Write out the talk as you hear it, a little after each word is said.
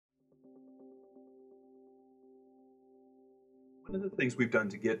One of the things we've done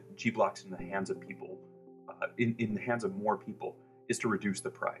to get gBlocks in the hands of people, in the hands of more people, is to reduce the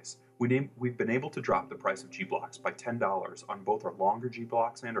price. We've been able to drop the price of gBlocks by $10 on both our longer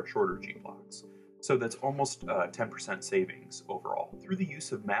gBlocks and our shorter gBlocks. So that's almost 10% savings overall. Through the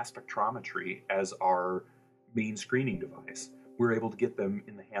use of mass spectrometry as our main screening device, we're able to get them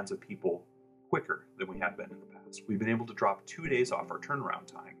in the hands of people quicker than we have been in the past. We've been able to drop 2 days off our turnaround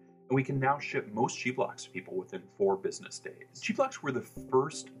time, and we can now ship most gBlocks to people within 4 business days. gBlocks were the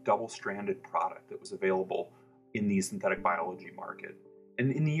first double-stranded product that was available in the synthetic biology market.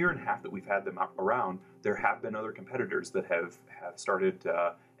 And in the year and a half that we've had them around, there have been other competitors that have started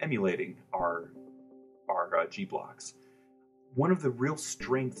emulating our gBlocks. One of the real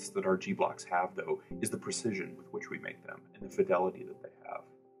strengths that our gBlocks have, though, is the precision with which we make them and the fidelity that they have.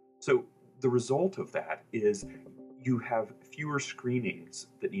 So the result of that is you have fewer screenings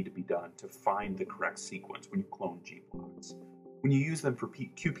that need to be done to find the correct sequence when you clone gBlocks. When you use them for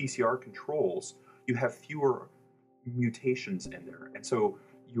qPCR controls, you have fewer mutations in there, and so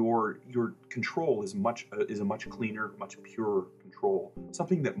your control is a much cleaner, much purer control,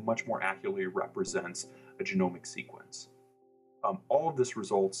 something that much more accurately represents a genomic sequence. All of this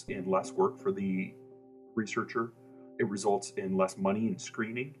results in less work for the researcher. It results in less money in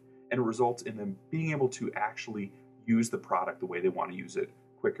screening, and it results in them being able to actually use the product the way they want to use it,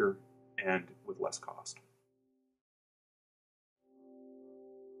 quicker and with less cost.